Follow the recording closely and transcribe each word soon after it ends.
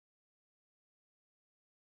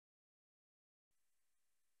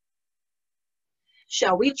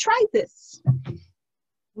Shall we try this?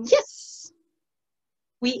 Yes.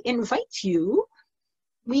 We invite you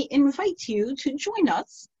to join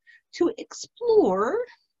us to explore.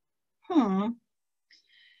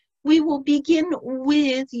 We will begin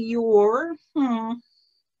with your,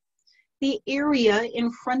 the area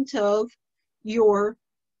in front of your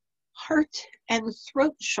heart and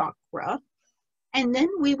throat chakra. And then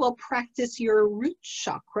we will practice your root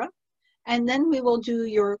chakra. And then we will do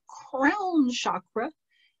your crown chakra.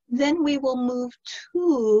 Then we will move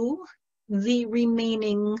to the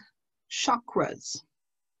remaining chakras.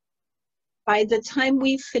 By the time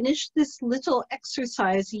we finish this little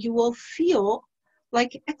exercise, you will feel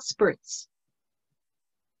like experts.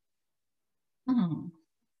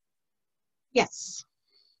 Yes.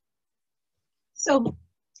 So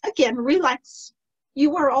again, relax.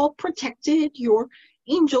 You are all protected. Your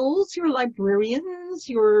angels, your librarians,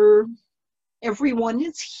 everyone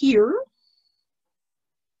is here.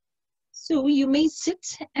 So you may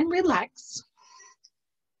sit and relax.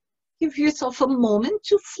 Give yourself a moment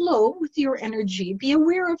to flow with your energy. Be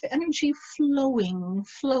aware of energy flowing,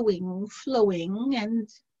 flowing, flowing, and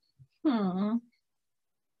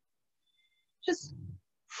just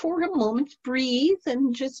for a moment breathe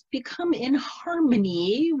and just become in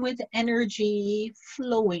harmony with energy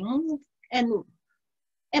flowing and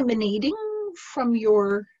emanating from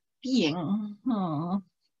your being.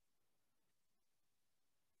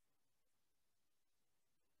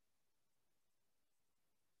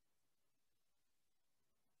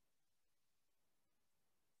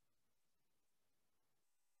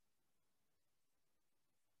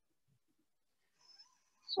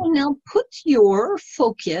 So now put your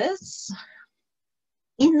focus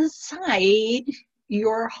inside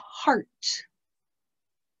your heart,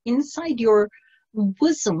 inside your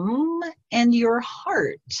bosom and your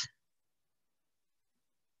heart.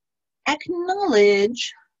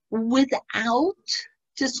 Acknowledge without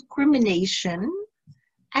discrimination,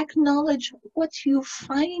 acknowledge what you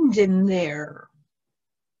find in there.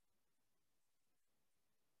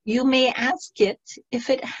 You may ask it if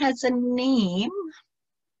it has a name.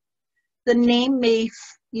 The name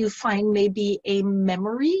you find may be a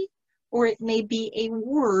memory, or it may be a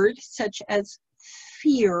word such as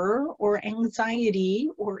fear or anxiety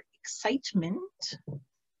or excitement,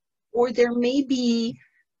 or there may be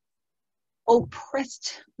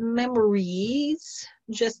oppressed memories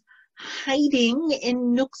just hiding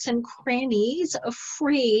in nooks and crannies,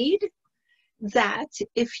 afraid that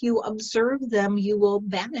if you observe them, you will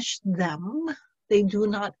banish them. They do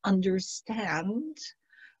not understand.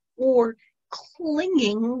 Or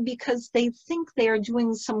clinging because they think they are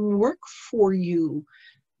doing some work for you.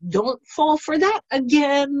 Don't fall for that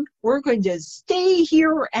again. We're going to stay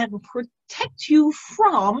here and protect you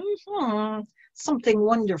from something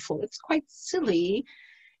wonderful. It's quite silly.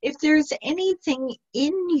 If there's anything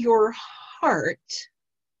in your heart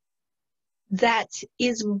that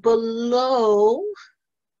is below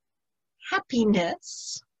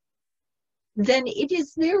happiness, then it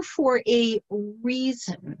is there for a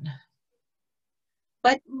reason.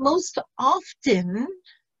 But most often,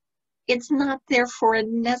 it's not there for a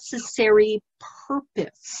necessary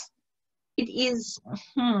purpose. It is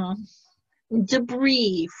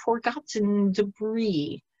debris, forgotten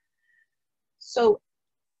debris. So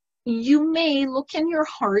you may look in your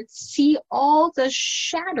heart, see all the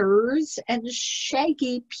shatters and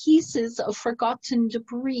shaggy pieces of forgotten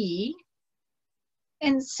debris,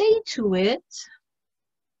 and say to it,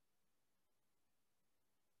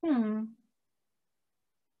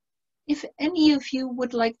 if any of you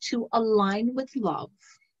would like to align with love,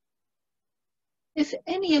 if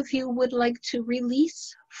any of you would like to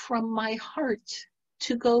release from my heart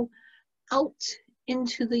to go out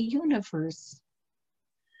into the universe,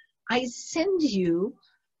 I send you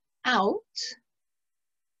out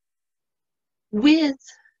with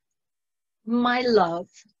my love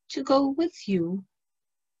to go with you.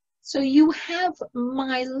 So you have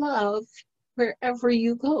my love wherever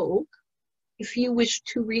you go. If you wish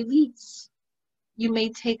to release, you may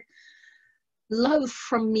take love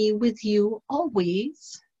from me with you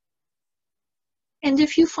always. And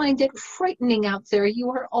if you find it frightening out there,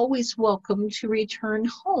 you are always welcome to return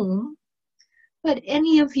home. But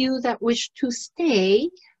any of you that wish to stay,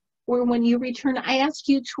 or when you return, I ask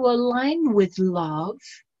you to align with love.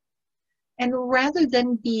 And rather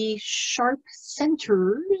than be sharp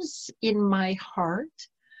centers in my heart,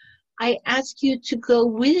 I ask you to go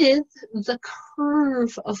with the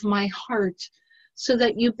curve of my heart so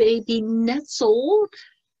that you may be nestled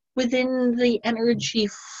within the energy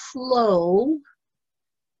flow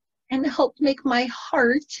and help make my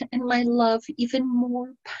heart and my love even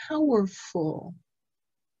more powerful.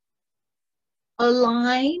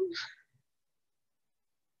 Align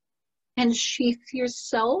and sheath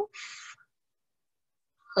yourself.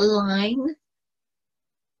 Align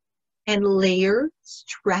and layer,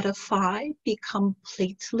 stratify, become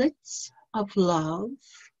platelets of love,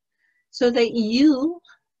 so that you,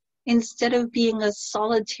 instead of being a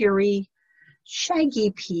solitary, shaggy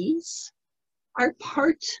piece, are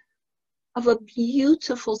part of a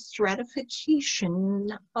beautiful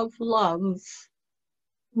stratification of love,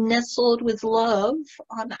 nestled with love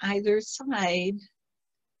on either side.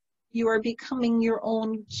 You are becoming your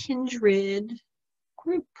own kindred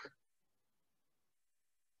group.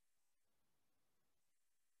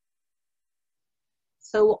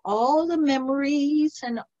 So all the memories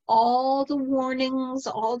and all the warnings,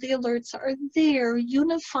 all the alerts are there,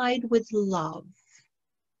 unified with love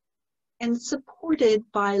and supported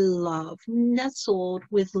by love, nestled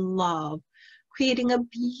with love, creating a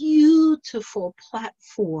beautiful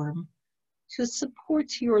platform to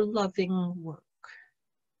support your loving work.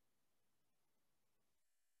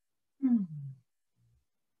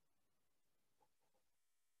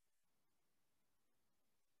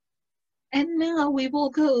 And now we will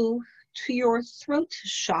go to your throat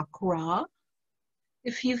chakra.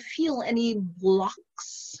 If you feel any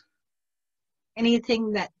blocks,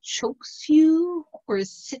 anything that chokes you or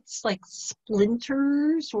sits like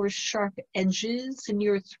splinters or sharp edges in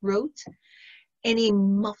your throat, any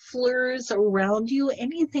mufflers around you,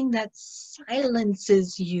 anything that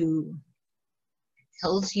silences you,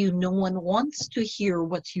 tells you no one wants to hear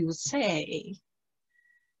what you say,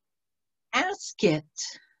 ask it.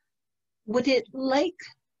 Would it like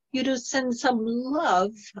you to send some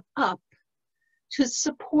love up to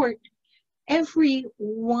support every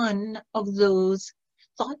one of those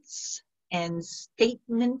thoughts and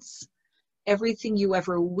statements, everything you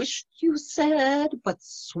ever wished you said but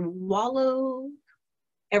swallowed,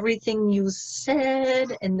 everything you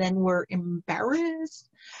said and then were embarrassed,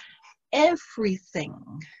 everything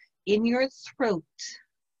in your throat?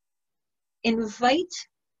 Invite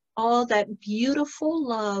all that beautiful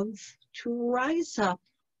love to rise up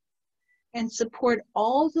and support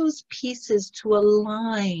all those pieces to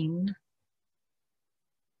align,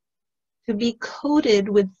 to be coated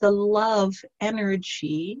with the love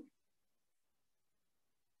energy,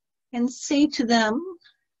 and say to them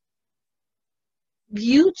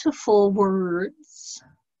beautiful words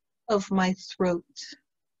of my throat.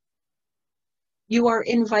 You are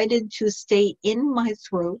invited to stay in my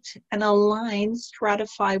throat and align,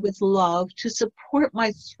 stratify with love to support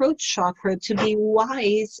my throat chakra to be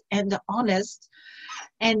wise and honest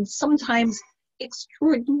and sometimes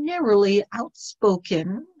extraordinarily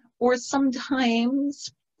outspoken, or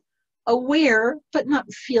sometimes aware but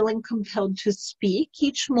not feeling compelled to speak.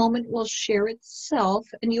 Each moment will share itself,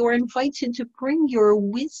 and you are invited to bring your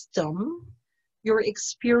wisdom, your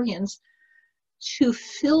experience, to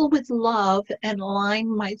fill with love and line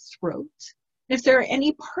my throat. If there are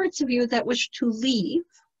any parts of you that wish to leave,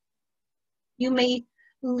 you may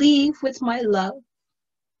leave with my love.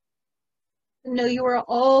 Know you are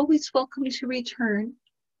always welcome to return,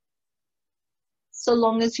 so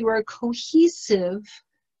long as you are cohesive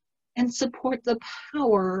and support the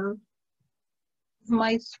power of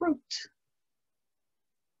my throat.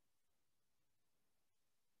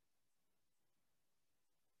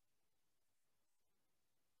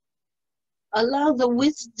 Allow the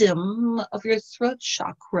wisdom of your throat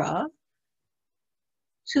chakra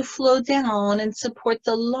to flow down and support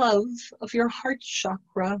the love of your heart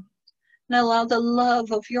chakra, and allow the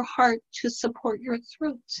love of your heart to support your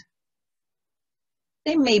throat.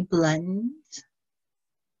 They may blend.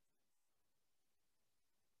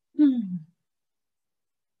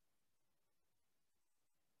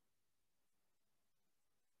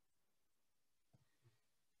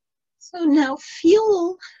 So now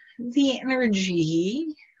feel the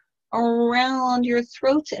energy around your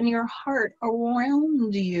throat and your heart,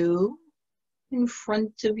 around you, in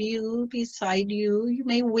front of you, beside you. You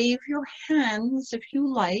may wave your hands if you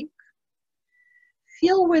like.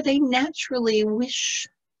 Feel where they naturally wish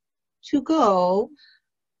to go.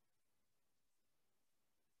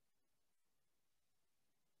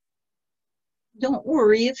 Don't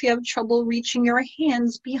worry if you have trouble reaching your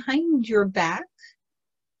hands behind your back,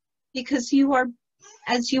 because you are,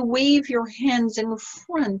 as you wave your hands in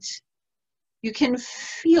front, you can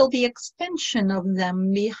feel the extension of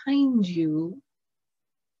them behind you.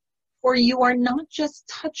 Or you are not just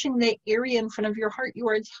touching the area in front of your heart, you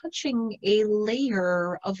are touching a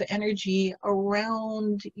layer of energy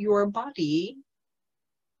around your body,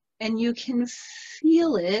 and you can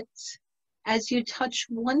feel it As you touch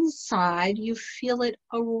one side, you feel it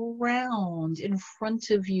around, in front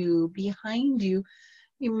of you, behind you.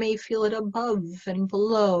 You may feel it above and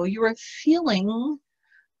below. You are feeling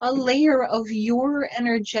a layer of your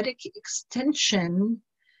energetic extension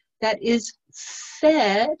that is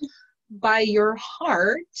fed by your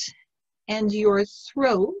heart and your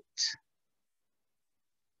throat,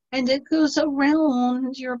 and it goes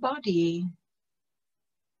around your body.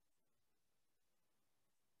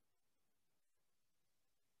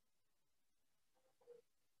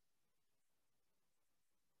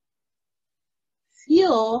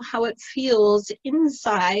 Feel how it feels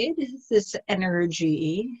inside this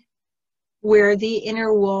energy, where the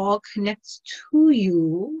inner wall connects to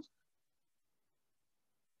you,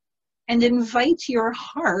 and invite your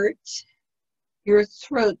heart, your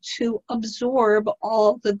throat, to absorb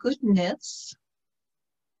all the goodness.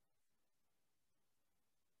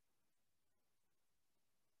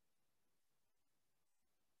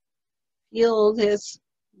 Feel this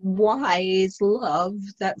wise love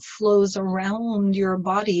that flows around your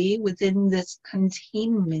body within this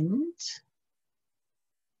containment.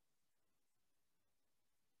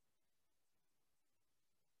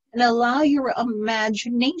 And allow your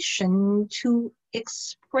imagination to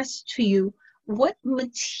express to you what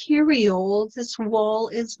material this wall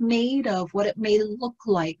is made of, what it may look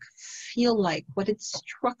like, feel like, what its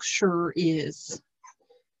structure is.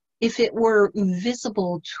 If it were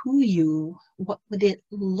visible to you, what would it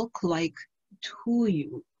look like to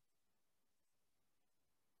you?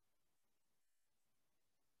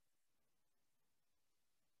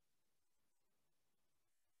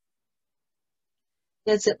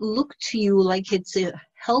 Does it look to you like it's a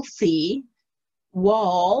healthy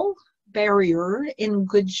wall, barrier, in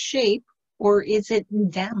good shape, or is it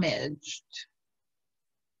damaged?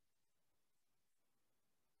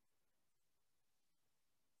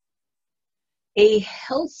 A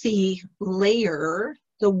healthy layer,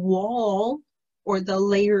 the wall or the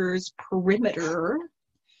layer's perimeter,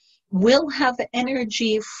 will have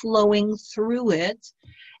energy flowing through it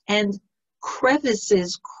and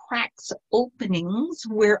crevices, cracks, openings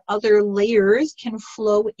where other layers can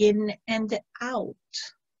flow in and out.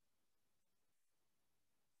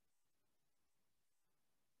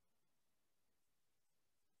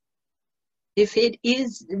 If it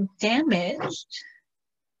is damaged,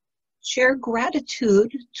 share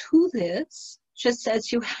gratitude to this, just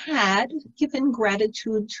as you had given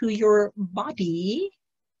gratitude to your body.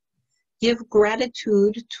 Give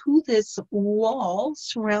gratitude to this wall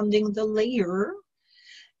surrounding the layer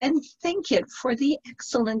and thank it for the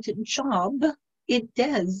excellent job it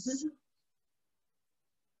does.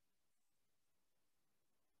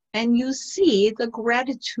 And you see the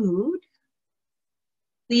gratitude,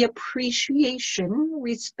 the appreciation,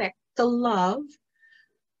 respect, the love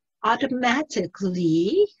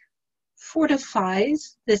automatically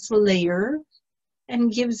fortifies this layer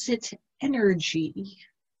and gives it energy.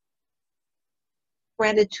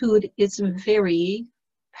 Gratitude is very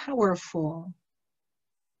powerful.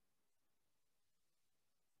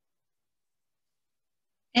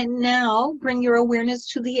 And now bring your awareness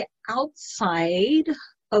to the outside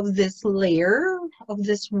of this layer, of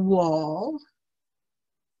this wall.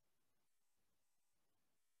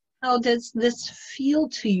 How does this feel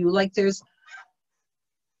to you? Like there's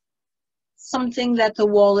something that the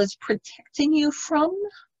wall is protecting you from?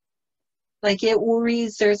 Like it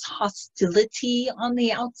worries there's hostility on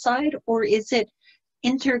the outside? Or is it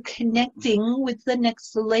interconnecting with the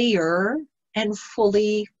next layer and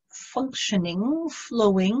fully functioning,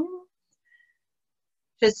 flowing,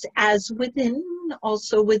 just as within,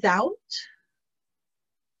 also without?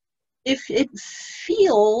 If it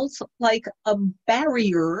feels like a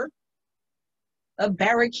barrier, a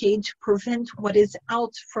barricade to prevent what is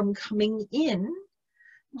out from coming in,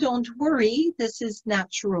 don't worry, this is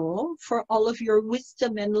natural, for all of your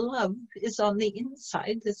wisdom and love is on the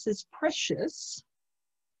inside. This is precious.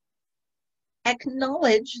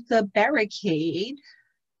 Acknowledge the barricade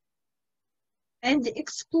and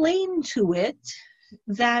explain to it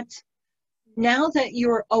that now that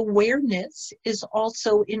your awareness is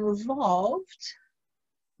also involved,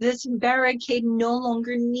 this barricade no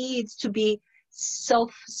longer needs to be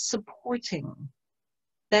self-supporting,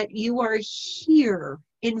 that you are here.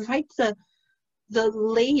 Invite the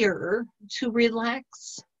layer to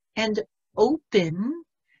relax and open,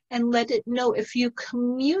 and let it know, if you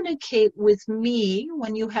communicate with me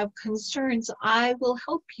when you have concerns, I will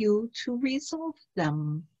help you to resolve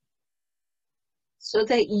them, so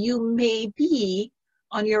that you may be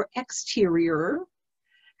on your exterior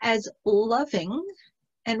as loving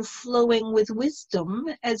and flowing with wisdom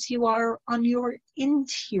as you are on your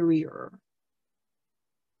interior.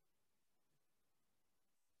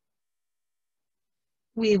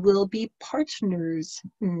 We will be partners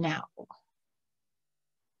now.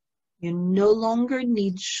 You no longer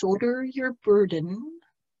need shoulder your burden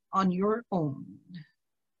on your own.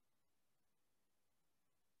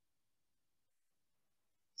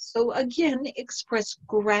 So again, express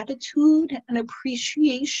gratitude and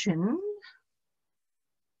appreciation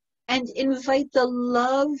and invite the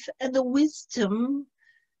love and the wisdom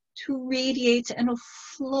to radiate and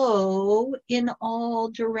flow in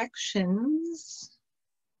all directions.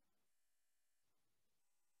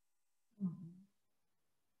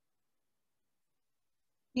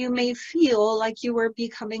 You may feel like you are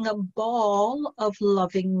becoming a ball of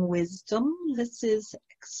loving wisdom. This is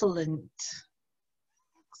excellent.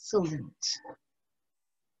 Excellent.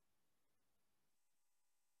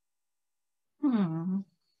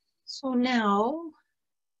 So now,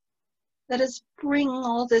 let us bring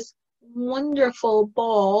all this wonderful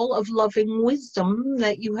ball of loving wisdom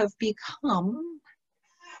that you have become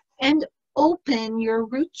and open your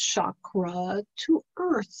root chakra to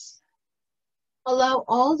earth. Allow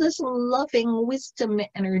all this loving wisdom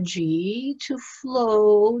energy to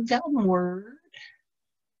flow downward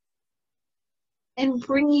and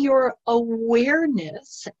bring your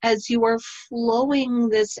awareness as you are flowing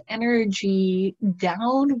this energy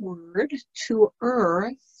downward to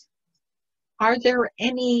earth. Are there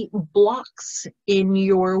any blocks in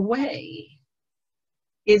your way?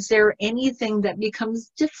 Is there anything that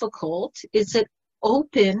becomes difficult? Is it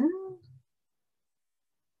open?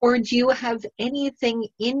 Or do you have anything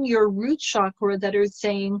in your root chakra that are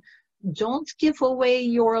saying, don't give away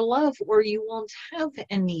your love or you won't have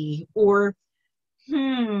any? Or,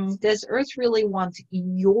 does Earth really want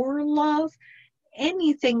your love?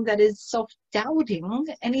 Anything that is self-doubting,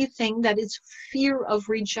 anything that is fear of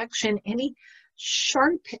rejection, any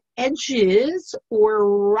sharp edges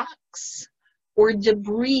or rocks or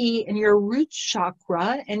debris in your root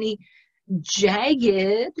chakra, any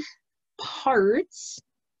jagged parts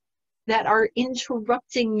that are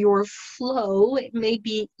interrupting your flow. It may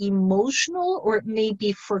be emotional, or it may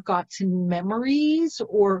be forgotten memories,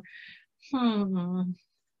 or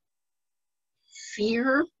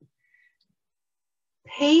fear.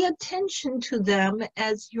 Pay attention to them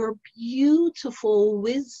as your beautiful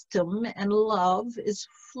wisdom and love is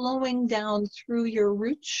flowing down through your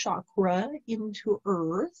root chakra into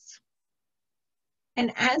earth.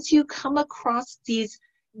 And as you come across these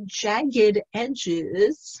jagged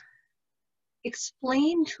edges,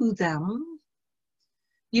 explain to them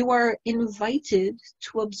you are invited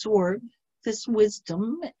to absorb this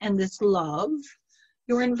wisdom and this love.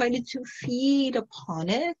 You're invited to feed upon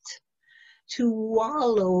it, to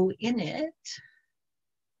wallow in it.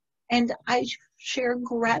 And I share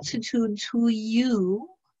gratitude to you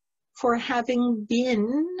for having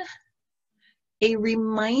been a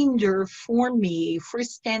reminder for me, for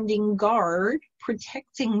standing guard,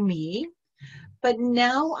 protecting me. But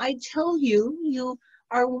now I tell you, you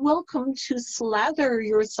are welcome to slather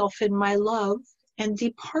yourself in my love and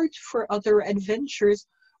depart for other adventures,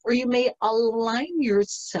 or you may align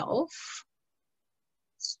yourself,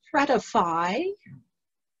 stratify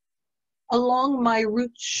along my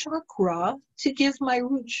root chakra to give my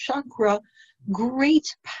root chakra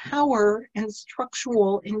great power and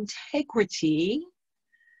structural integrity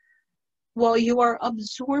while you are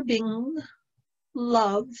absorbing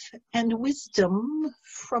love and wisdom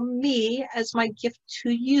from me as my gift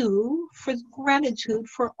to you for gratitude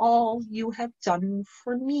for all you have done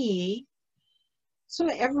for me. So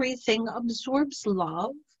everything absorbs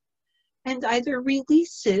love and either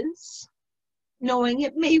releases, knowing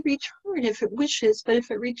it may return if it wishes, but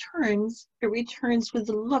if it returns with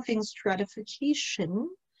loving stratification,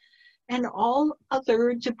 and all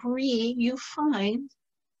other debris you find,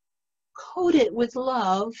 coat it with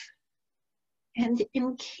love and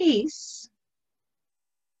encase,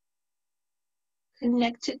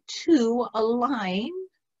 connect it to, align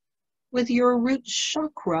with your root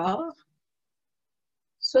chakra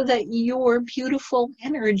so that your beautiful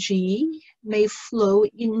energy may flow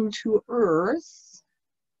into earth.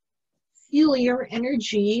 Feel your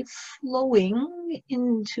energy flowing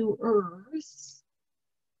into earth.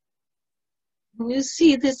 You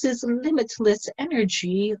see, this is limitless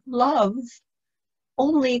energy. Love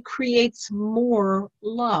only creates more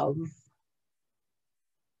love.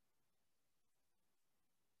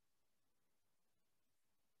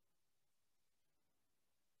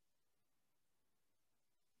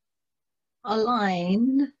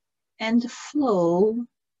 Align and flow,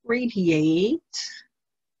 radiate.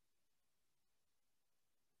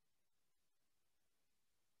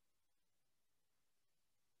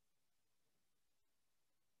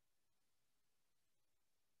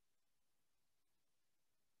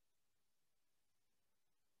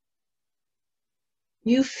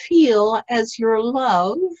 You feel as your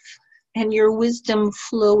love and your wisdom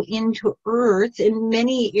flow into earth. In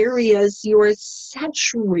many areas, you are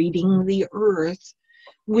saturating the earth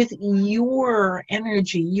with your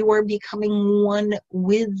energy. You are becoming one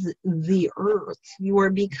with the earth. You are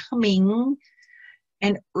becoming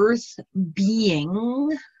an earth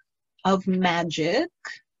being of magic.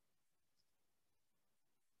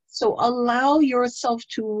 So allow yourself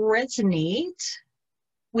to resonate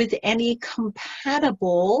with any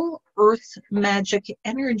compatible earth magic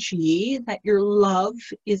energy that your love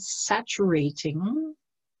is saturating,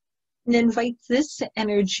 and invite this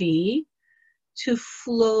energy to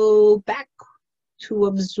flow back, to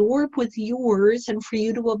absorb with yours, and for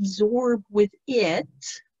you to absorb with it.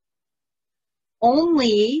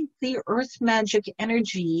 Only the earth magic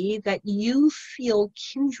energy that you feel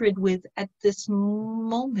kindred with at this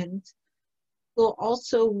moment will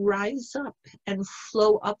also rise up and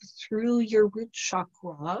flow up through your root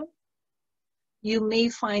chakra. You may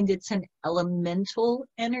find it's an elemental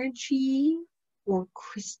energy, or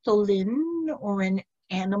crystalline, or an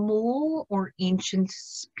animal, or ancient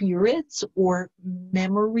spirits, or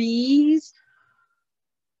memories.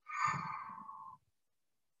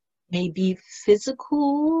 Maybe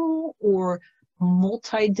physical or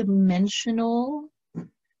multidimensional.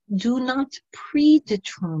 Do not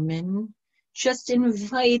predetermine. Just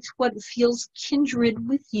invite what feels kindred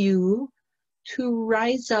with you to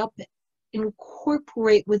rise up,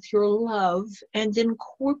 incorporate with your love, and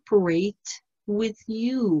incorporate with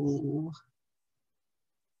you.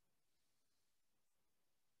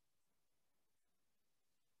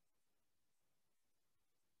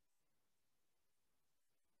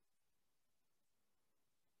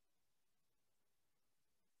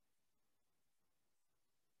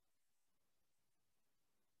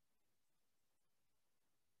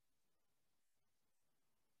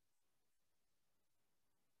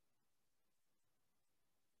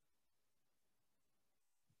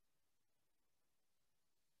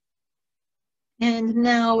 And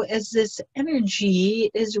now, as this energy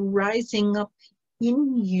is rising up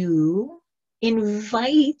in you,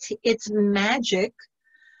 invite its magic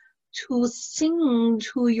to sing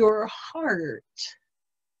to your heart,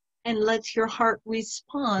 and let your heart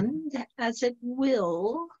respond as it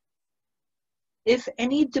will. If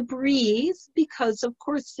any debris, because of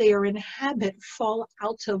course they are in habit, fall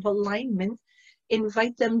out of alignment,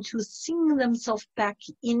 invite them to sing themselves back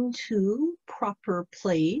into proper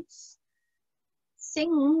place.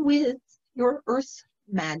 Sing with your earth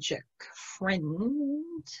magic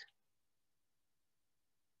friend.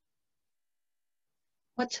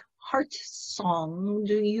 What heart song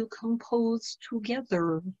do you compose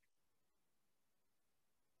together?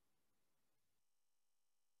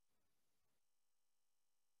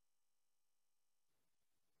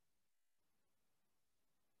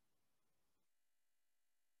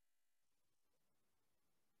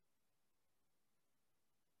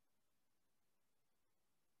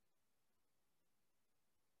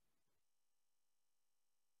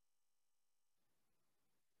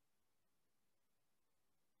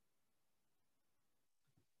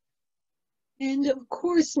 And of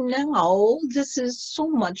course now, this is so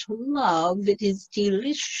much love, it is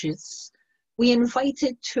delicious. We invite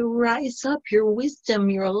it to rise up, your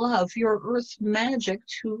wisdom, your love, your earth magic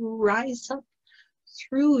to rise up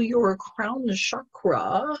through your crown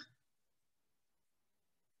chakra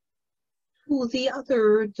to the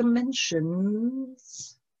other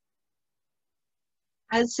dimensions.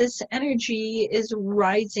 As this energy is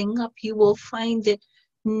rising up, you will find it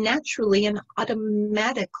naturally and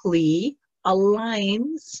automatically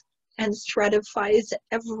aligns and stratifies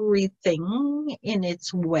everything in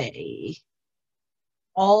its way.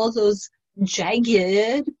 All those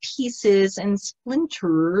jagged pieces and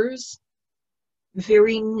splinters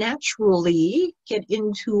very naturally get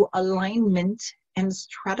into alignment and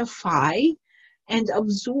stratify and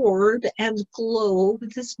absorb and glow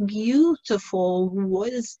with this beautiful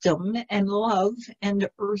wisdom and love and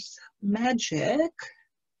earth magic.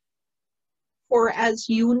 For as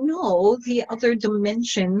you know, the other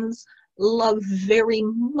dimensions love very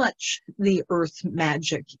much the earth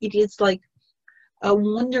magic. It is like a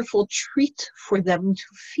wonderful treat for them to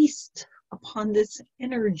feast upon this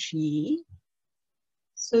energy.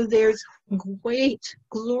 So there's great,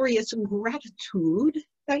 glorious gratitude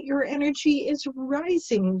that your energy is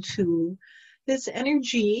rising to. This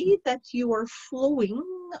energy that you are flowing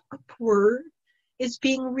upward is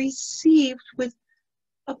being received with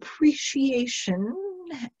appreciation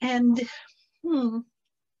and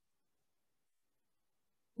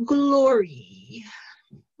glory.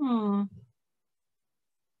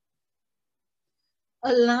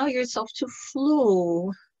 Allow yourself to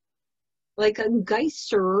flow like a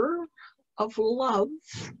geyser of love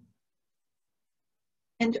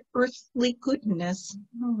and earthly goodness.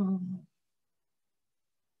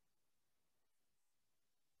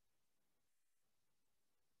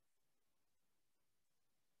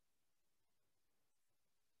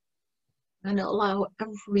 And allow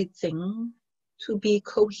everything to be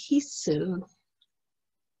cohesive.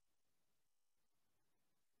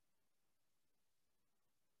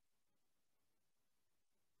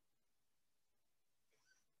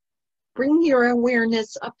 Bring your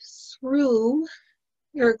awareness up through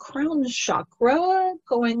your crown chakra,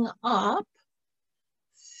 going up.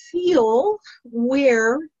 Feel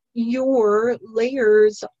where your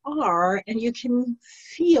layers are, and you can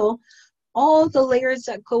feel all the layers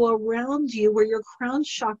that go around you where your crown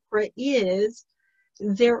chakra is.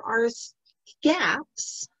 There are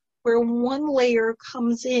gaps where one layer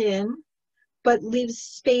comes in but leaves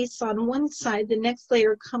space on one side, the next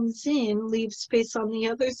layer comes in, leaves space on the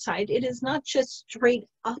other side. It is not just straight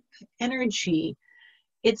up energy,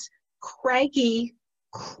 it's craggy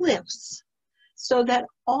cliffs, so that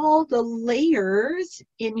all the layers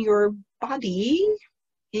in your body,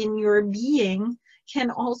 in your being,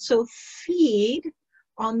 can also feed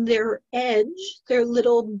on their edge, their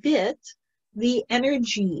little bit, the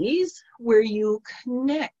energies where you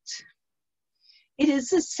connect. It is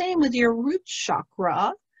the same with your root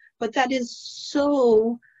chakra, but that is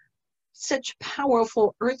such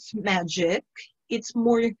powerful earth magic. It's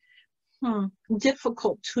more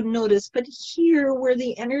difficult to notice, but here where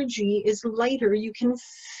the energy is lighter, you can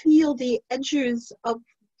feel the edges of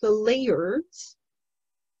the layers,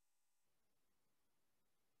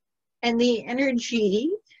 and the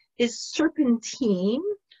energy is serpentine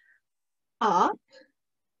up,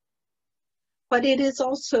 but it is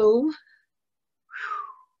also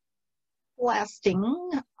blasting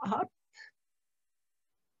up.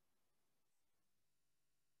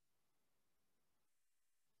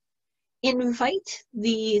 Invite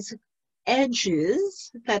these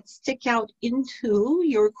edges that stick out into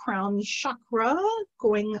your crown chakra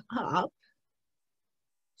going up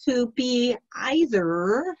to be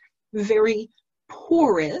either very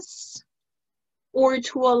porous or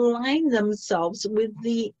to align themselves with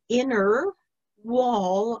the inner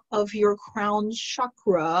wall of your crown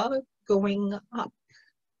chakra going up.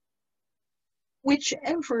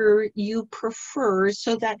 Whichever you prefer,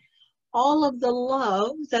 so that all of the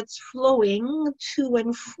love that's flowing to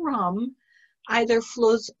and from either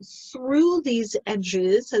flows through these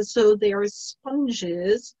edges as though they are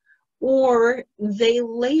sponges, or they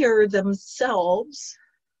layer themselves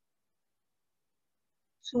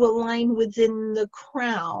to align within the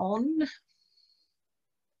crown.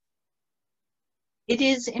 It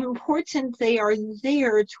is important they are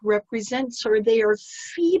there to represent, so they are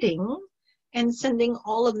feeding and sending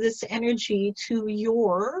all of this energy to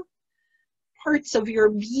your parts of your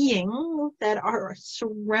being that are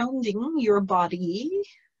surrounding your body,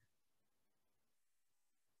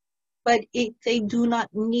 but they do not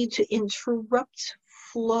need to interrupt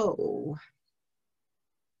flow.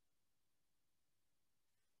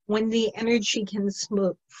 When the energy can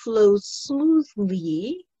flow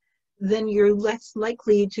smoothly, then you're less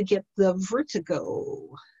likely to get the vertigo.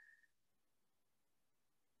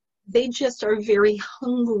 They just are very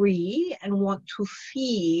hungry and want to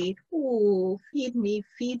feed. Oh, feed me,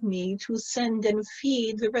 to send and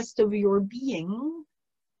feed the rest of your being.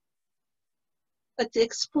 But to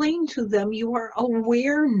explain to them, you are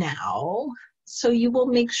aware now, so you will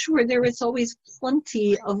make sure there is always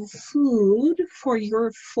plenty of food for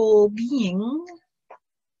your full being.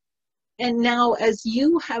 And now, as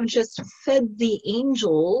you have just fed the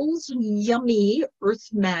angels yummy earth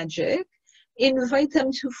magic, invite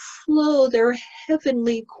them to flow their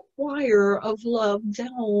heavenly choir of love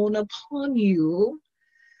down upon you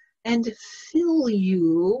and fill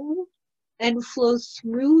you and flow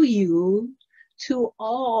through you to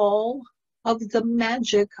all of the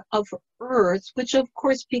magic of earth, which of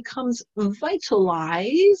course becomes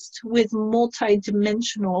vitalized with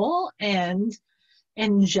multidimensional and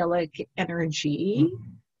angelic energy.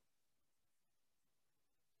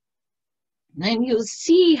 And you'll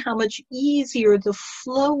see how much easier the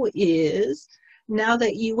flow is now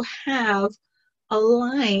that you have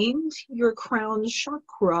aligned your crown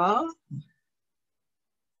chakra.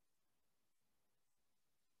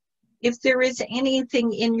 If there is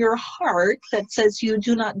anything in your heart that says you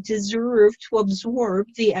do not deserve to absorb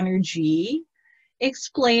the energy,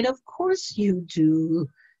 explain, of course you do.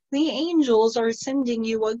 The angels are sending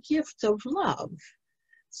you a gift of love.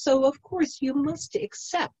 So of course you must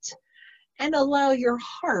accept and allow your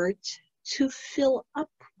heart to fill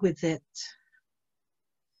up with it.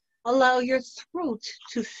 Allow your throat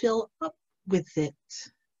to fill up with it.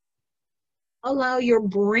 Allow your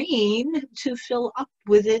brain to fill up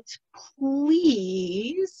with it.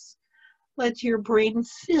 Please let your brain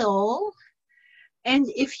fill. And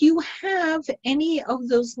if you have any of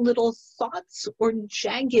those little thoughts or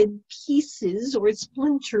jagged pieces or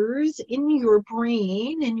splinters in your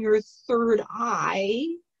brain, in your third eye,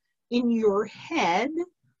 in your head,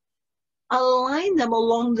 align them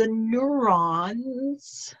along the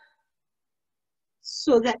neurons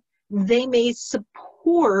so that they may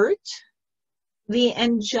support the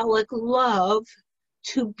angelic love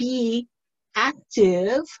to be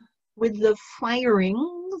active with the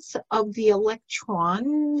firings of the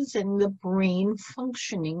electrons and the brain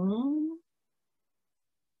functioning.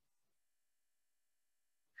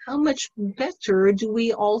 How much better do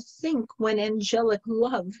we all think when angelic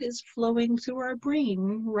love is flowing through our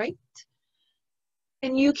brain, right?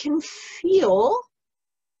 And you can feel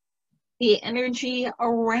the energy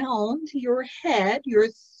around your head, your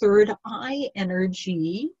third eye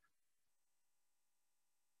energy.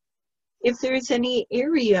 If there's any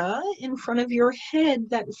area in front of your head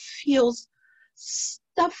that feels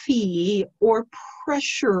stuffy or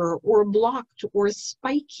pressure or blocked or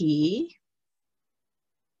spiky,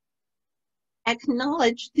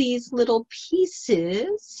 acknowledge these little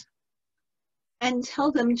pieces and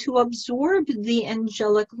tell them to absorb the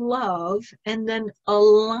angelic love and then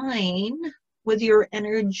align with your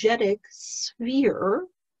energetic sphere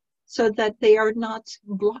so that they are not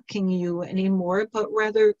blocking you anymore, but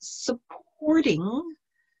rather supporting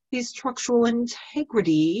the structural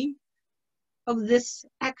integrity of this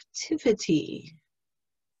activity.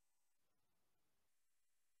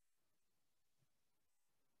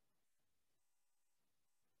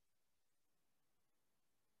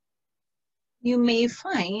 You may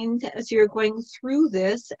find as you're going through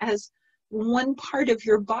this, as one part of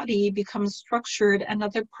your body becomes structured,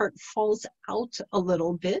 another part falls out a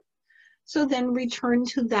little bit. So then return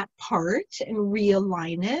to that part and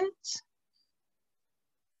realign it.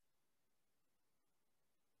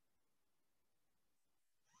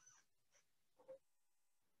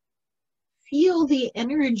 Feel the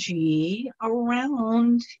energy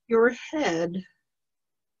around your head.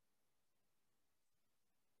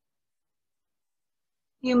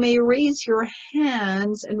 You may raise your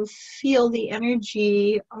hands and feel the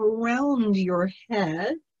energy around your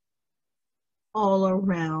head, all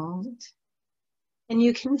around. And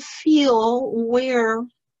you can feel where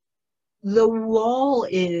the wall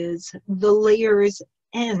is, the layers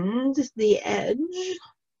end, the edge.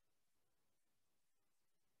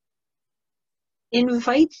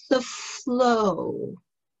 Invite the flow.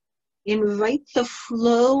 Invite the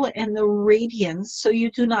flow and the radiance so you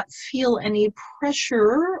do not feel any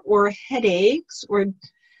pressure or headaches or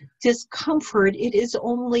discomfort. It is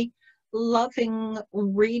only loving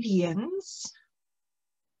radiance.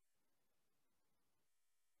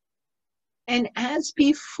 And as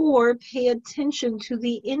before, pay attention to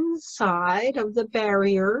the inside of the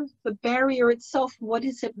barrier itself. What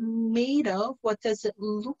is it made of? What does it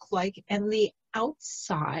look like? And the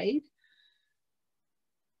outside.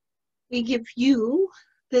 We give you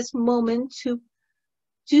this moment to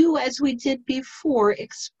do as we did before,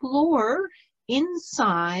 explore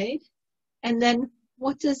inside, and then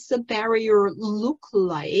what does the barrier look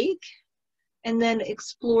like? And then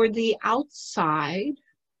explore the outside,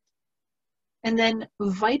 and then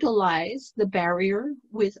vitalize the barrier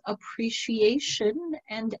with appreciation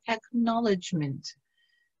and acknowledgement.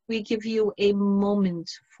 We give you a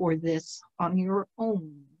moment for this on your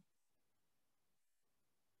own.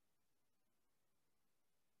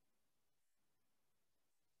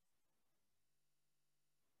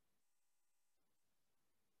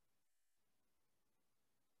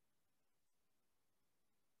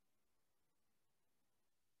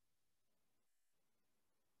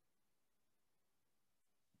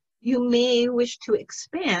 You may wish to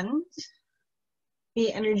expand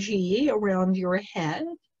the energy around your head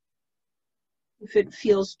if it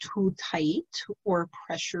feels too tight or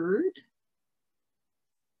pressured,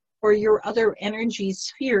 or your other energy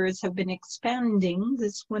spheres have been expanding.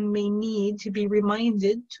 This one may need to be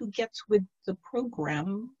reminded to get with the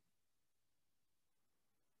program.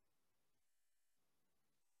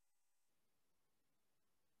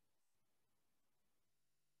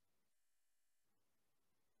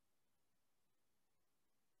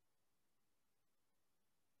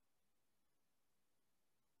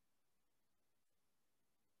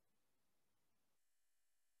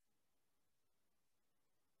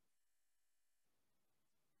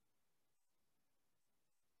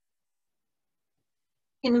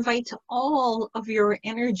 Invite all of your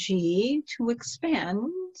energy to expand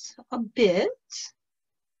a bit,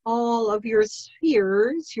 all of your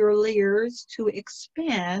spheres, your layers to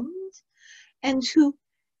expand and to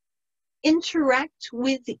interact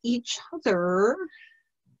with each other.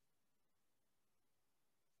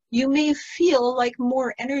 You may feel like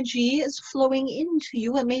more energy is flowing into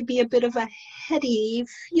you. It may be a bit of a heady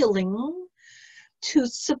feeling to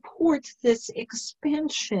support this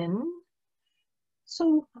expansion.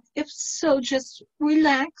 So if so, just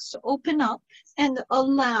relax, open up, and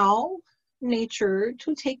allow nature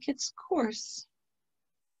to take its course.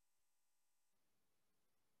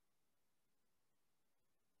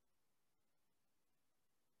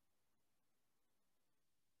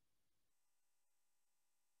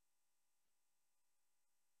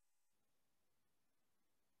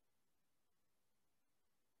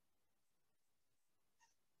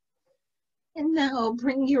 And now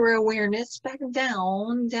bring your awareness back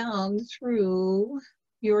down through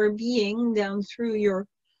your being, down through your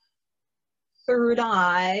third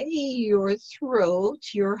eye, your throat,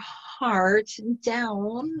 your heart,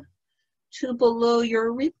 down to below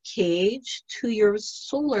your rib cage, to your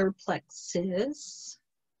solar plexus,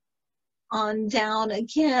 on down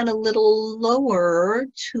again a little lower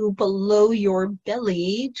to below your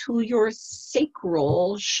belly, to your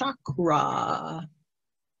sacral chakra.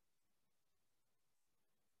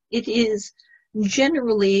 It is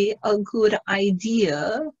generally a good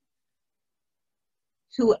idea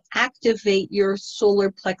to activate your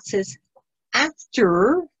solar plexus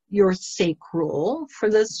after your sacral. For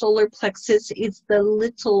the solar plexus, it's the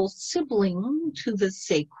little sibling to the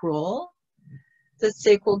sacral. The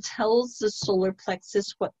sacral tells the solar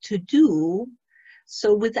plexus what to do.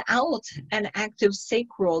 So without an active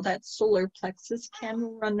sacral, that solar plexus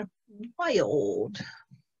can run wild.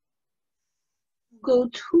 Go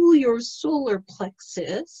to your solar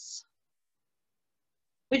plexus,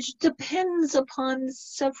 which depends upon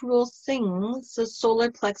several things. The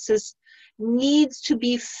solar plexus needs to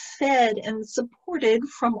be fed and supported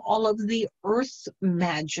from all of the earth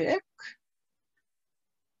magic.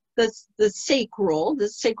 The sacral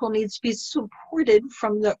needs to be supported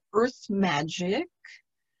from the earth magic.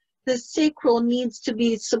 The sacral needs to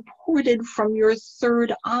be supported from your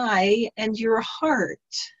third eye and your heart.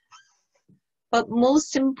 But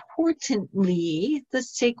most importantly, the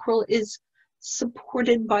sacral is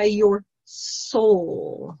supported by your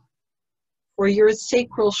soul. For your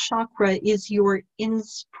sacral chakra is your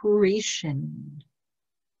inspiration.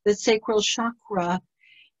 The sacral chakra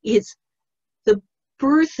is the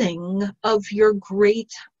birthing of your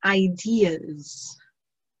great ideas.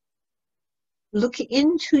 Look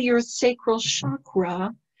into your sacral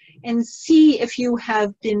chakra and see if you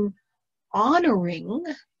have been honoring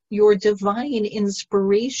your divine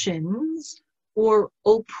inspirations or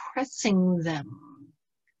oppressing them.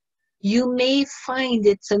 You may find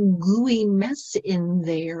it's a gooey mess in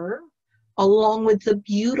there, along with the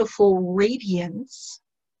beautiful radiance.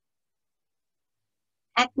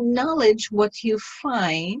 Acknowledge what you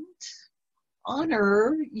find.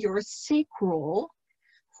 Honor your sacral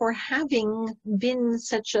for having been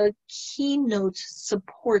such a keynote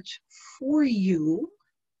support for you.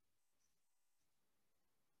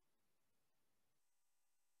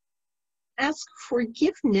 Ask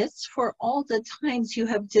forgiveness for all the times you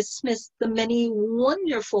have dismissed the many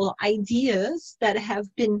wonderful ideas that have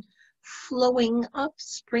been flowing up,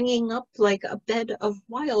 springing up like a bed of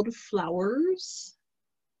wildflowers.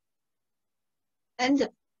 And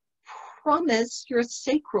promise your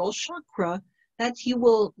sacral chakra that you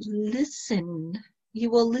will listen. You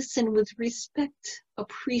will listen with respect,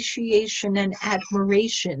 appreciation, and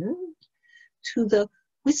admiration to the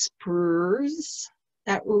whispers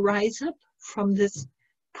that rise up from this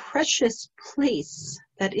precious place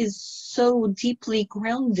that is so deeply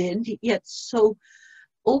grounded, yet so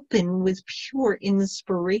open with pure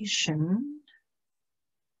inspiration.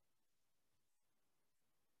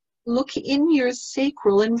 Look in your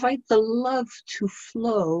sacral, invite the love to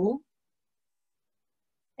flow,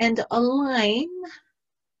 and align,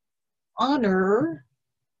 honor,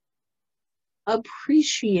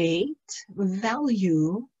 appreciate,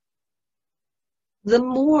 value. The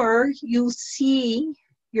more you see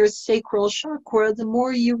your sacral chakra, the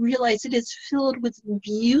more you realize it is filled with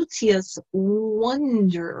beauteous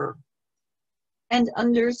wonder. And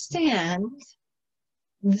understand,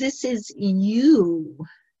 this is you.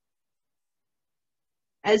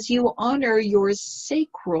 As you honor your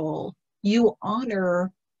sacral, you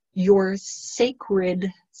honor your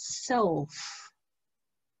sacred self.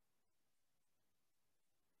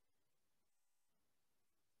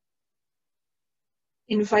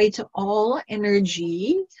 Invite all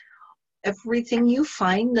energy, everything you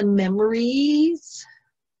find, the memories,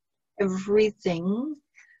 everything,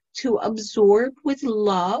 to absorb with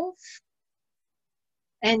love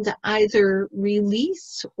and either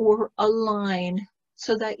release or align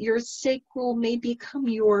so that your sacral may become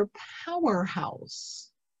your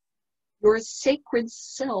powerhouse, your sacred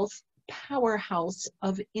self powerhouse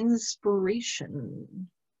of inspiration.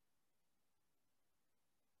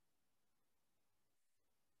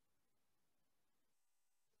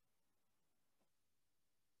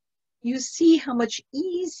 You see how much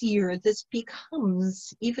easier this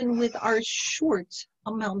becomes even with our short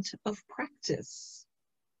amount of practice.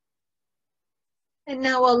 And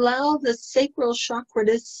now allow the sacral chakra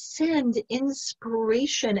to send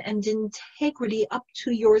inspiration and integrity up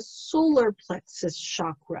to your solar plexus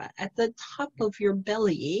chakra at the top of your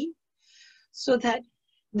belly, so that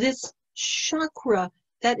this chakra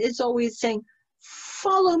that is always saying,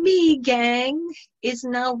 "Follow me, gang," is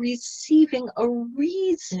now receiving a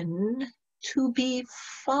reason to be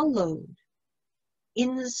followed.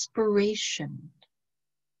 Inspiration.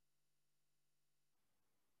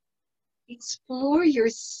 Explore your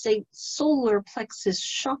solar plexus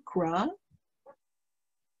chakra.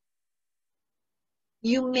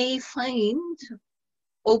 You may find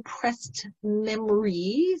oppressed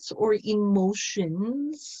memories or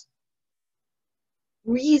emotions,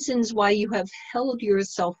 reasons why you have held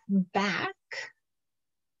yourself back.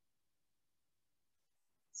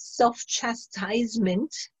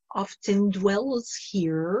 Self-chastisement often dwells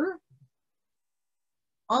here.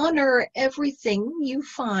 Honor everything you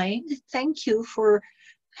find. Thank you for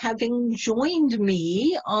having joined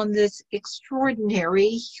me on this extraordinary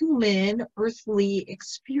human earthly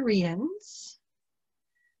experience.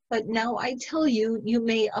 But now I tell you, you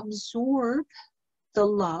may absorb the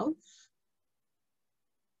love.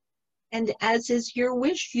 And as is your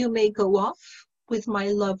wish, you may go off with my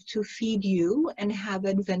love to feed you and have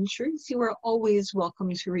adventures. You are always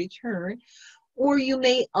welcome to return. Or you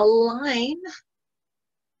may align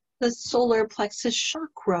the solar plexus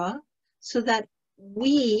chakra so that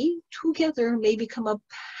we together may become a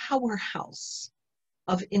powerhouse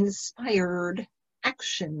of inspired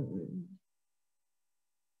action.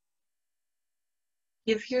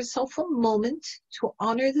 Give yourself a moment to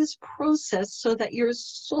honor this process so that your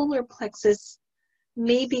solar plexus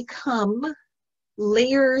may become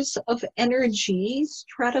layers of energy,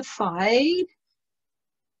 stratified,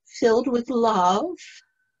 filled with love,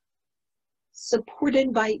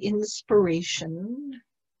 supported by inspiration.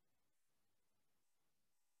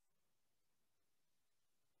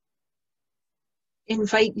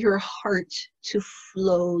 Invite your heart to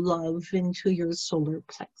flow love into your solar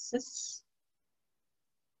plexus.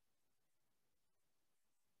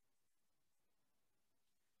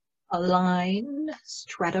 Align,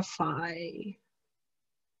 stratify.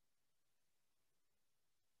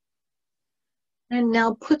 And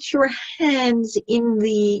now put your hands in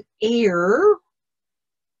the air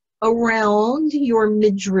around your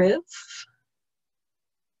midriff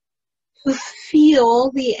to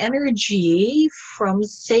feel the energy from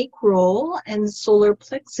sacral and solar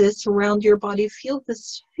plexus around your body. Feel the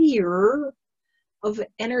sphere of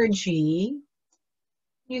energy.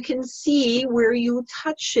 You can see where you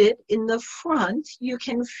touch it in the front. You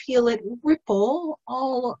can feel it ripple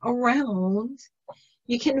all around.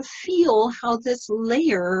 You can feel how this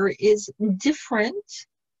layer is different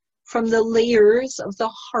from the layers of the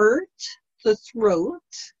heart, the throat,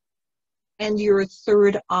 and your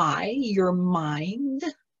third eye, your mind.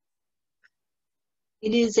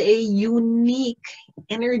 It is a unique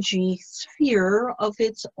energy sphere of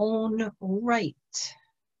its own right.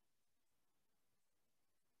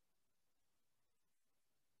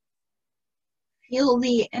 Feel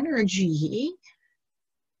the energy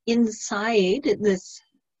inside this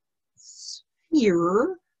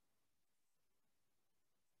sphere.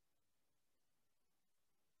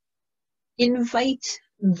 Invite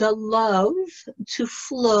the love to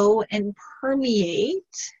flow and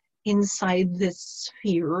permeate inside this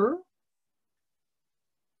sphere.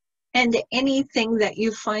 And anything that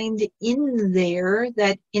you find in there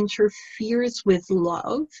that interferes with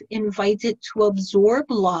love, invite it to absorb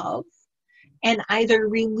love and either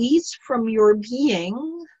release from your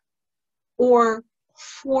being or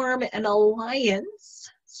form an alliance,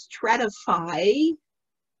 stratify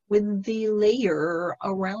with the layer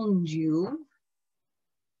around you,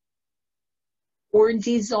 or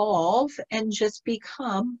dissolve and just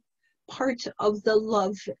become part of the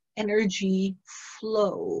love energy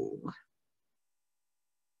flow.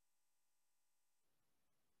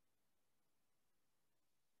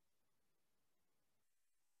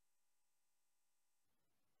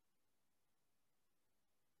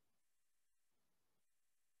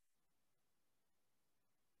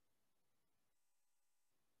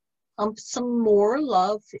 Pump some more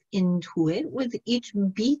love into it. With each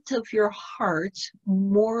beat of your heart,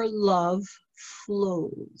 more love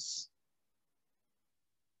flows.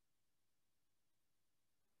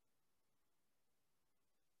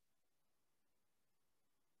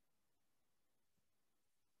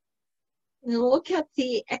 And look at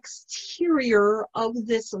the exterior of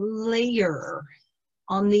this layer.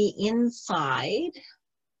 On the inside,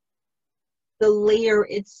 the layer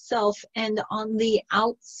itself, and on the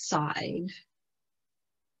outside.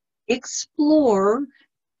 Explore,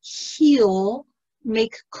 heal,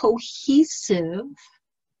 make cohesive,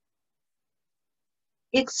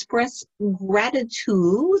 express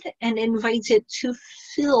gratitude, and invite it to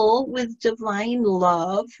fill with divine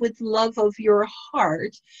love, with love of your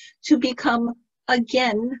heart, to become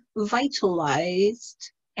again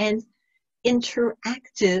vitalized and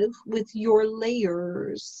interactive with your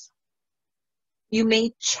layers. You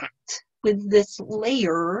may chat with this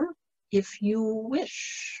layer if you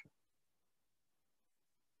wish.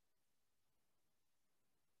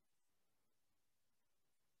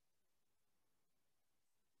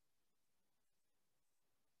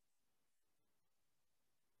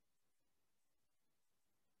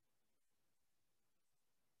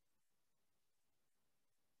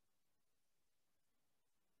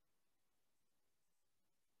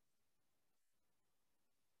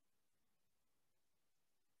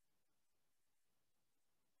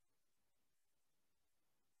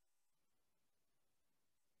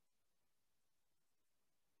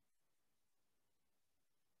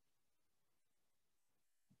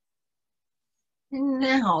 And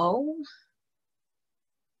now,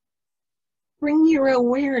 bring your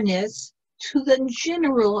awareness to the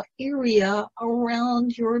general area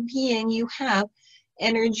around your being. You have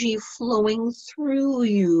energy flowing through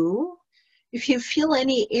you. If you feel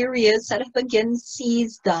any areas that have again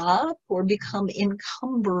seized up or become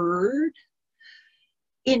encumbered,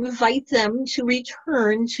 invite them to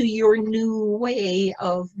return to your new way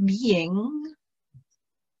of being,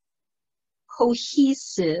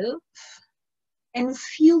 cohesive, and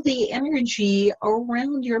feel the energy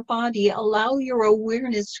around your body. Allow your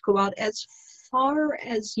awareness to go out as far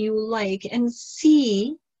as you like and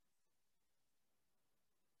see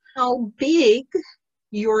how big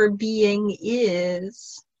your being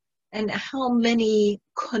is and how many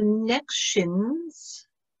connections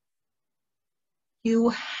you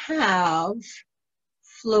have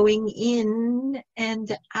flowing in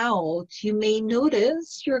and out. You may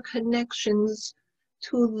notice your connections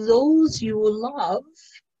to those you love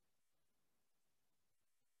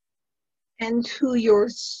and to your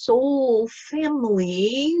soul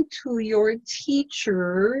family, to your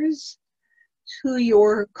teachers, to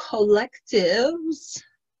your collectives,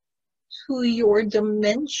 to your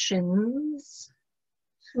dimensions,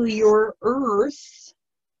 to your earth,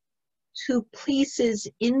 to places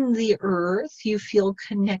in the earth you feel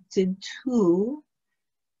connected to,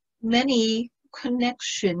 many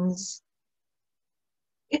connections.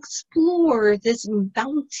 Explore this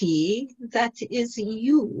bounty that is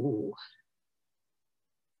you.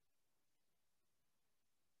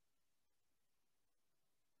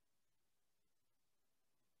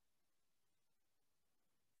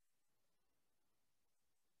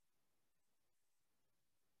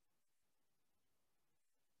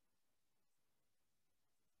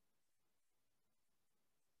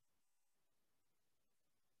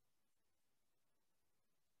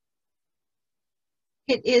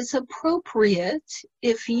 It is appropriate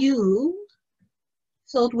if you,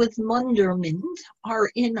 filled with wonderment,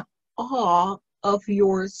 are in awe of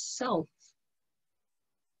yourself.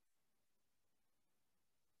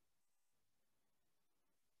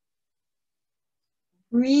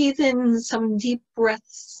 Breathe in some deep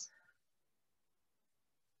breaths.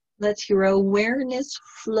 Let your awareness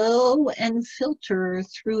flow and filter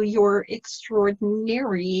through your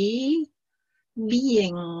extraordinary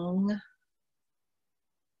being.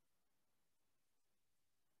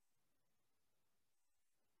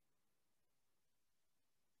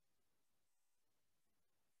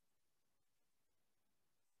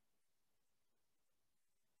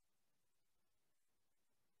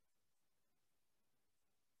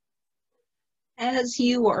 As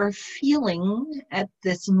you are feeling at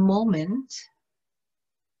this moment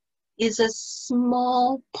is a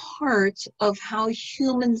small part of how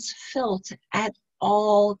humans felt at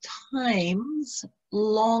all times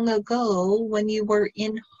long ago when you were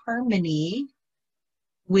in harmony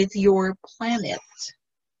with your planet.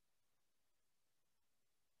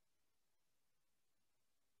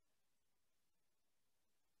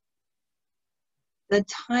 The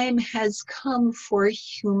time has come for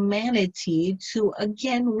humanity to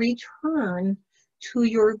again return to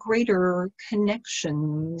your greater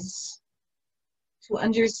connections, to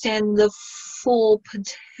understand the full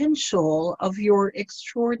potential of your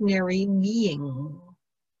extraordinary being.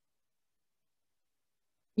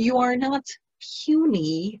 You are not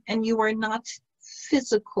puny and you are not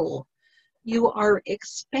physical. You are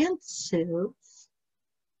expansive,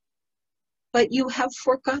 but you have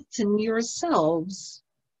forgotten yourselves.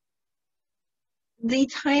 The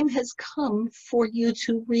time has come for you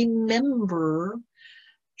to remember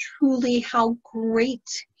truly how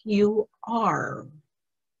great you are.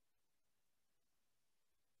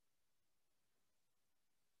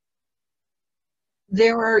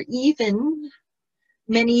 There are even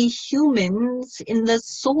many humans in the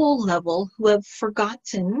soul level who have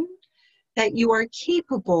forgotten that you are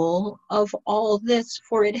capable of all this,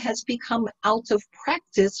 for it has become out of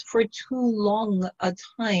practice for too long a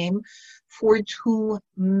time, for too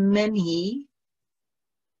many.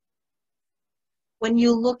 When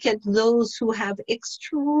you look at those who have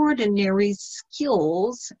extraordinary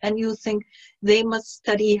skills and you think they must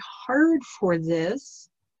study hard for this,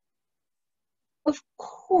 of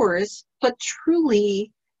course, but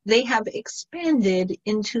truly they have expanded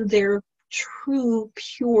into their true,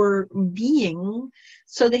 pure being,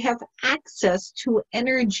 so they have access to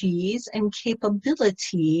energies and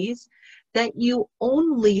capabilities that you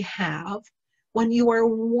only have when you are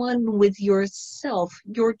one with yourself,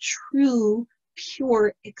 your true,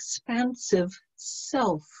 pure, expansive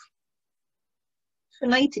self.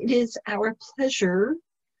 Tonight it is our pleasure,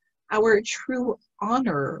 our true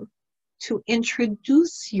honor, to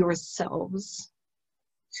introduce yourselves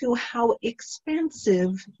to how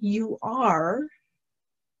expansive you are.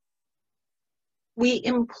 We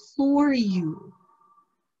implore you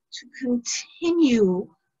to continue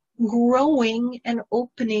growing and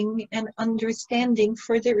opening and understanding,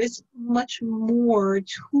 for there is much more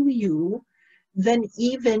to you than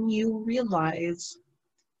even you realize.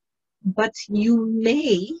 But you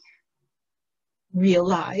may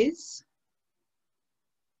realize,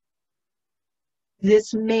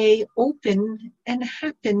 this may open and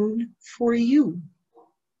happen for you.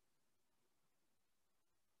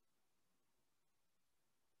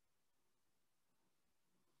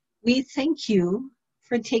 We thank you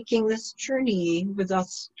for taking this journey with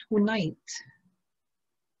us tonight.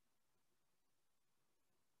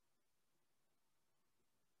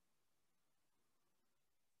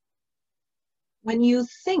 When you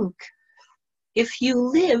think, if you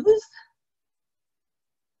live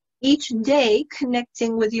each day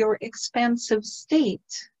connecting with your expansive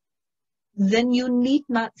state, then you need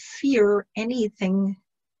not fear anything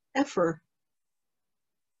ever.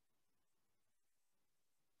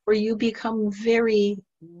 For you become very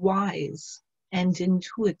wise and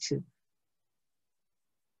intuitive.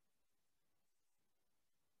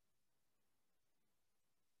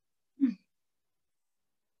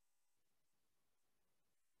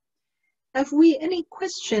 Have we any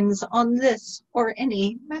questions on this or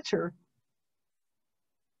any matter?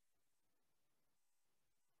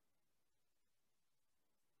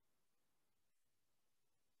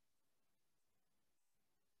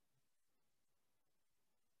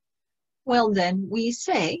 Well then, we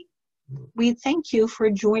say, we thank you for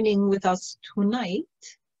joining with us tonight,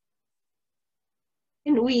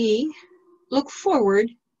 and we look forward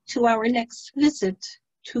to our next visit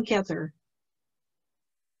together.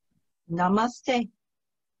 Namaste. Thank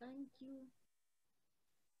you.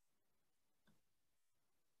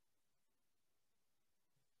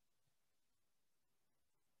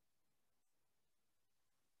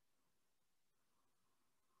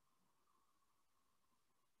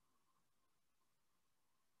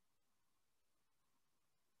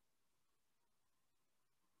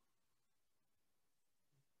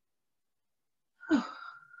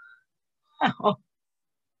 Oh.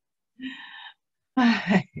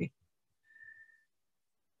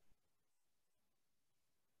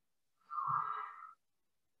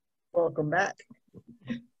 Welcome back.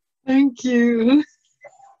 Thank you.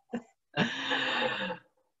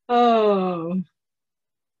 Oh.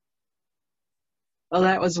 Well,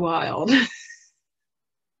 that was wild.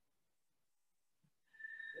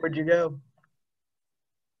 Where'd you go?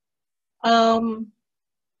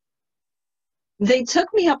 They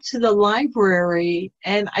took me up to the library,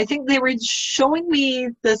 and I think they were showing me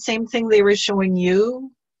the same thing they were showing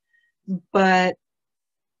you, but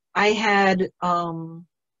I had a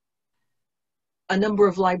number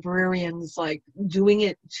of librarians like doing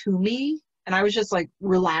it to me, and I was just like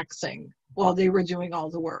relaxing while they were doing all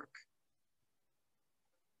the work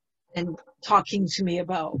and talking to me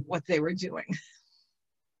about what they were doing.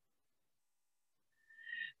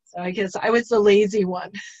 So I guess I was the lazy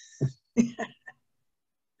one.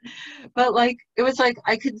 But like, it was like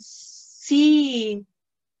I could see,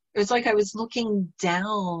 it was like I was looking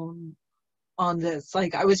down on this.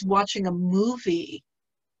 Like I was watching a movie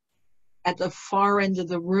at the far end of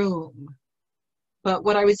the room. But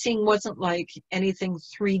what I was seeing wasn't like anything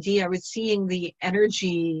 3D. I was seeing the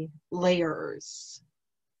energy layers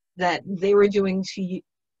that they were doing to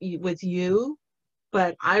you, with you,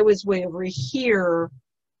 but I was way over here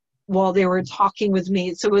while they were talking with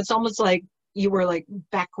me. So it's almost like you were like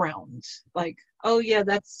background, like, oh yeah,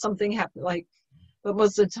 that's something happened. Like, but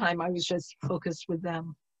most of the time I was just focused with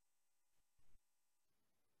them.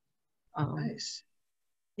 Nice.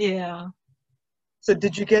 Yeah. So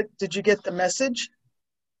did you get the message?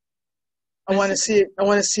 I want to see it. I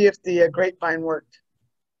want to see if the grapevine worked.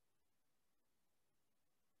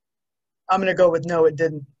 I'm going to go with no, it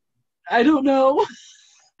didn't. I don't know.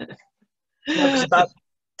 Because about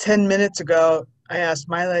 10 minutes ago, I asked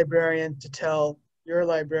my librarian to tell your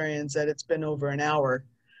librarians that it's been over an hour.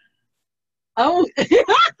 Oh.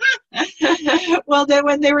 Well, then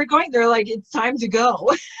when they were going, they're like, it's time to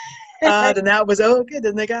go. Then that was, oh, okay,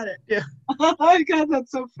 then they got it. Yeah. Oh my God, that's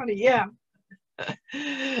so funny. Yeah.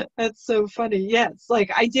 That's so funny. Yes. Like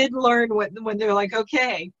I did learn when they're like,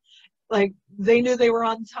 okay, like they knew they were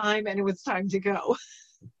on time and it was time to go.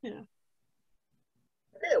 Yeah.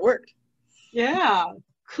 Okay, it worked. Yeah.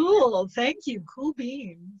 Cool. Thank you. Cool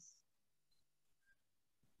beans.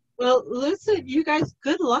 Well, listen, you guys,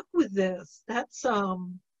 good luck with this. That's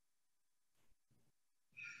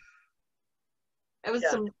that was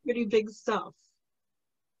some pretty big stuff.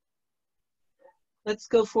 Let's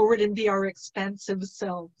go forward and be our expansive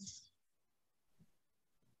selves.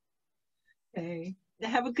 Okay.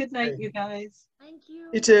 Have a good night, you guys. Thank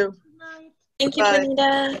you. You too. Good night. Thank you, Bye.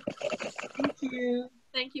 Bonita. Thank you.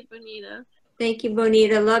 Thank you, Bonita. Thank you,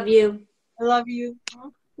 Bonita. Love you. I love you.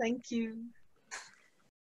 Thank you.